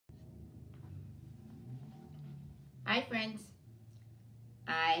Hi friends,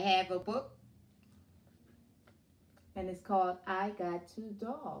 I have a book and it's called I Got Two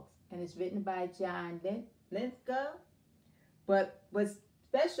Dogs and it's written by John Lithgow. But what's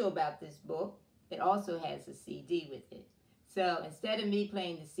special about this book, it also has a CD with it. So instead of me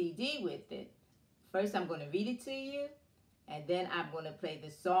playing the CD with it, first I'm going to read it to you and then I'm going to play the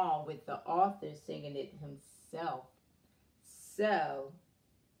song with the author singing it himself. So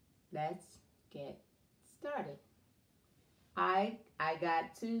let's get started. I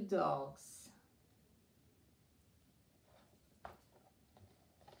got two dogs.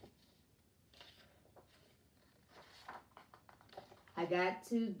 I got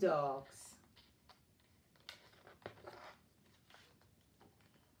two dogs.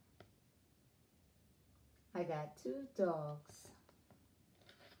 I got two dogs.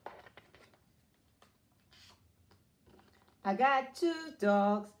 I got two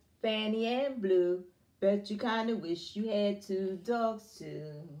dogs, Fanny and Blue. Bet you kinda wish you had two dogs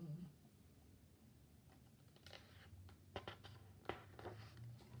too.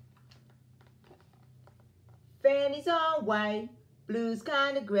 Fanny's all white, Blue's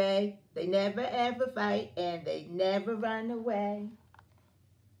kinda gray. They never ever fight and they never run away.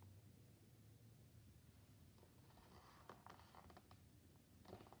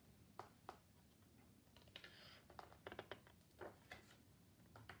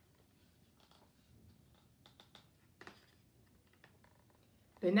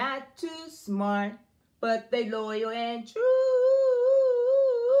 They're not too smart, but they loyal and true.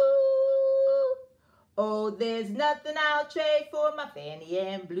 Oh, there's nothing I'll trade for my Fanny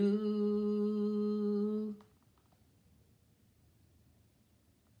and Blue.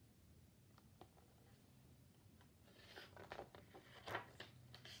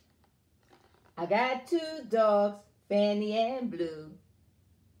 I got two dogs, Fanny and Blue.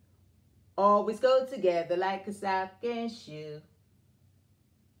 Always go together like a sock and shoe.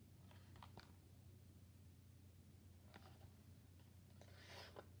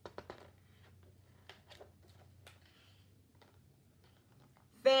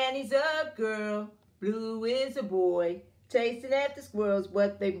 Fanny's a girl, Blue is a boy, chasing after squirrels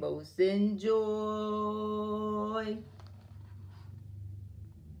what they most enjoy.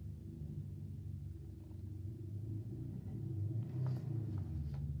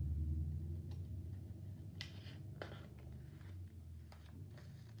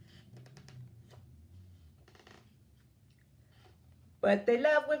 But they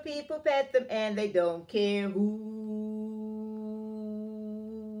love when people pet them and they don't care who.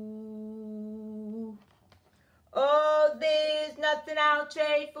 Oh, there's nothing I'll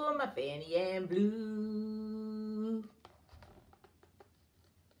trade for my Fanny and Blue.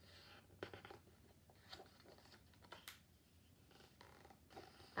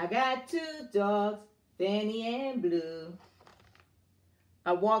 I got two dogs, Fanny and Blue.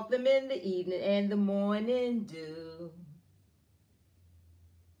 I walk them in the evening and the morning dew.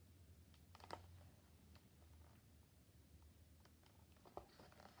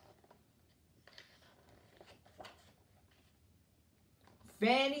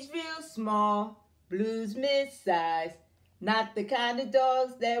 Fanny's real small, Blue's mid-size, not the kind of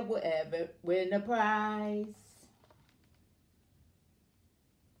dogs that will ever win a prize.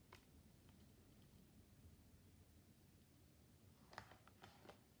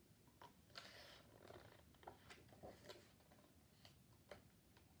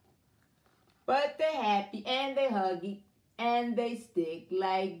 But they're happy and they're huggy and they stick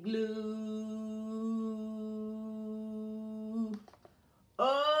like glue.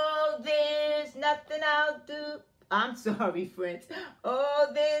 Oh, there's nothing I'll do. I'm sorry, friends.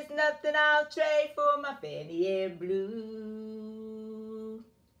 Oh, there's nothing I'll trade for my Fanny and Blue.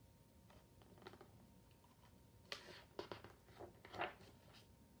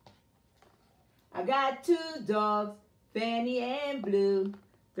 I got two dogs, Fanny and Blue.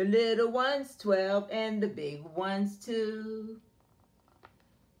 The little one's 12 and the big one's 2.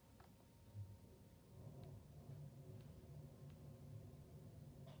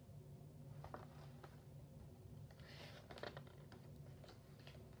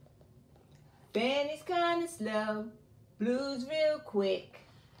 Fanny's kinda slow, Blue's real quick.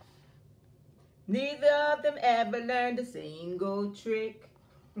 Neither of them ever learned a single trick.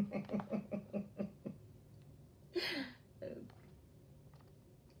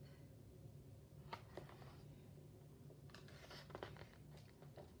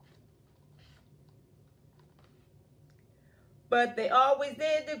 But they always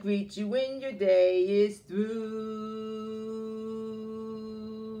there to greet you when your day is through.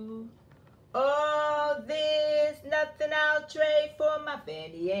 Oh, there's nothing I'll trade for my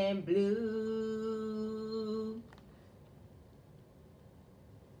Fanny and Blue.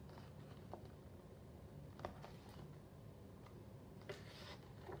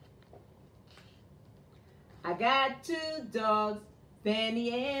 got two dogs,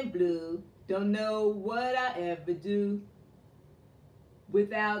 Fanny and Blue. Don't know what I ever do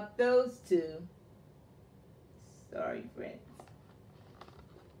without those two. Sorry, friends.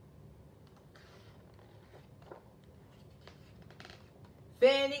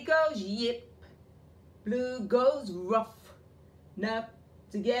 Fanny goes yip, Blue goes ruff. Now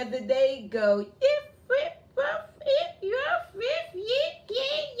together they go yip, whip, ruff, yip, ruff, yip, yip,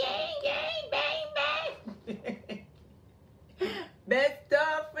 yang, yang, bang, bang. Best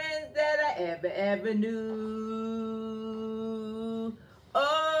of friends that I ever knew.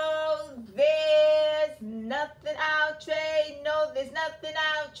 Oh, there's nothing I'll trade. No, there's nothing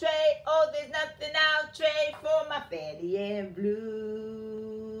I'll trade. Oh, there's nothing I'll trade for my Fanny and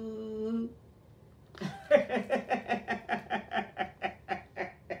Blue.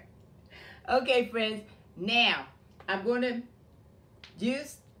 Okay, friends. Now, I'm going to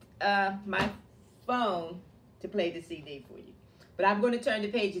use my phone to play the CD for you. But I'm going to turn the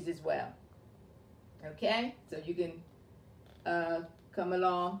pages as well. Okay? So you can come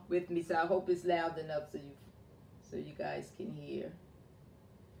along with me. So I hope it's loud enough so you guys can hear.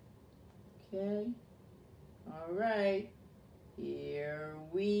 Okay? All right. Here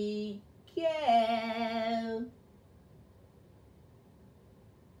we go.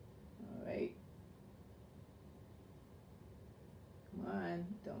 All right. Come on.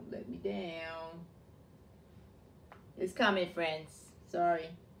 Don't let me down. It's coming, friends. Sorry.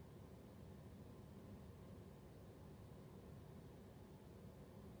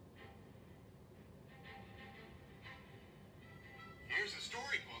 Here's a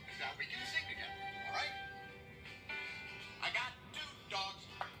storybook that we can sing together, all right? I got two dogs,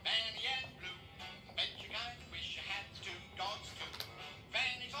 Fanny and Blue. Bet you kind of wish you had two dogs too.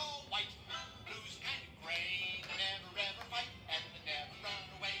 Fanny's all white, Blue's kind of gray. They never ever fight and they never run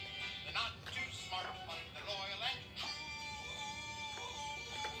away. They're not too smart, but they're loyal and true.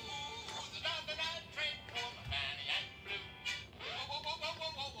 There's nothing I'd trade for my Fanny and Blue. Whoa, whoa, whoa,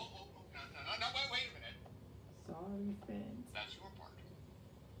 whoa, whoa, whoa, whoa. No, wait a minute. Sorry, friends. That's your part.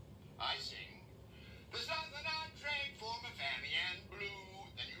 I sing, there's nothing I'd trade for my Fanny and Blue.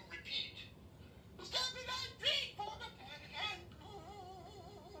 Then you repeat, there's nothing I'd trade for my Fanny and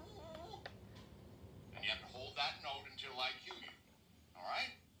Blue. And you have to hold that note until I cue you. All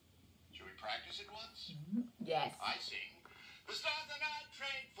right? Should we practice it once? Yes. I sing, there's nothing I'd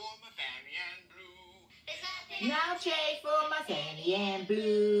trade for my Fanny and Blue. There's nothing Now trade for my Fanny and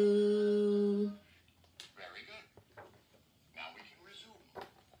Blue. Very good. Now we can resume.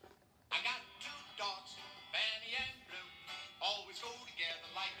 I got two dogs, Fanny and Blue. Always go together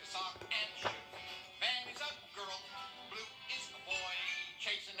like a sock and shoe. Fanny's a girl, Blue is a boy.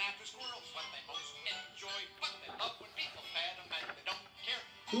 Chasing after squirrels, what they most enjoy. But they love when people pet them and they don't care.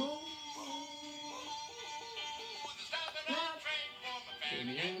 Ooh, there's nothing I'll trade for my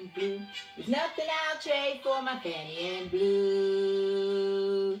Fanny and Blue. There's nothing I'll trade for my Fanny and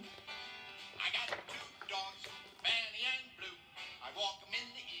Blue. I got two dogs, Fanny and Blue. I walk them in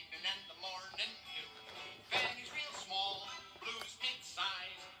the evening and the morning too. Fanny's real small, Blue's big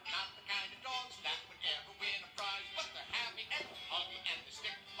size. Not the kind of dogs that would ever win a prize, but they're happy and huggy and they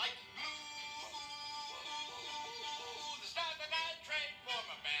stick like glue. There's nothing I'd trade for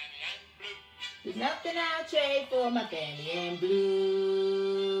my Fanny and Blue. There's nothing I'll trade for my Fanny and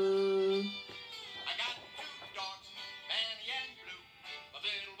Blue. I got two dogs, Fanny and Blue. The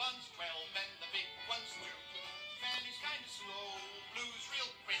little one's 12 and the big one's 2. Fanny's kind of slow, Blue's real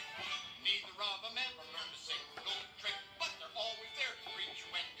quick. Neither of them ever learned a single trick, but they're always there to greet you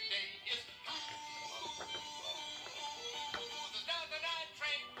when your day is through. There's nothing I'd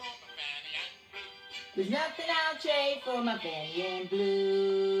trade for my Fanny and Blue. There's nothing I'll trade for my Fanny and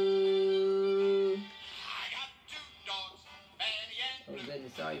Blue. I got two dogs, Fanny and Oh Blue.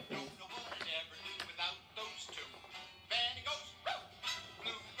 goodness, sorry, friends. Don't know what I'd ever do without those two. Fanny goes, woo,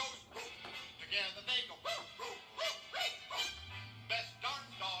 Blue goes, woo. Together they go, woo, woo, woo, woo, woo. Best darn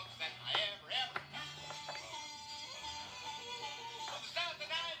dogs that I ever knew. There's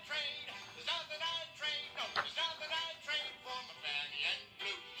nothing I'd trade, there's nothing I'd trade, no, there's nothing I'd trade for my Fanny and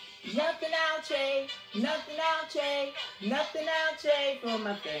Blue. There's nothing I'll trade, nothing I'll trade, nothing I'll trade for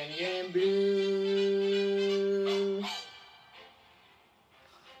my Fanny and Blue.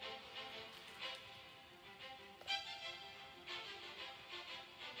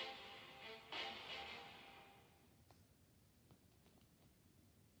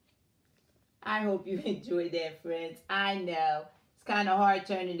 I hope you enjoyed that, friends. I know it's kind of hard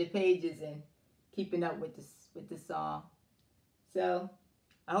turning the pages and keeping up with the song. So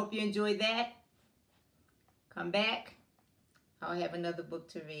I hope you enjoyed that. Come back. I'll have another book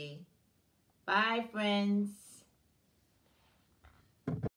to read. Bye, friends.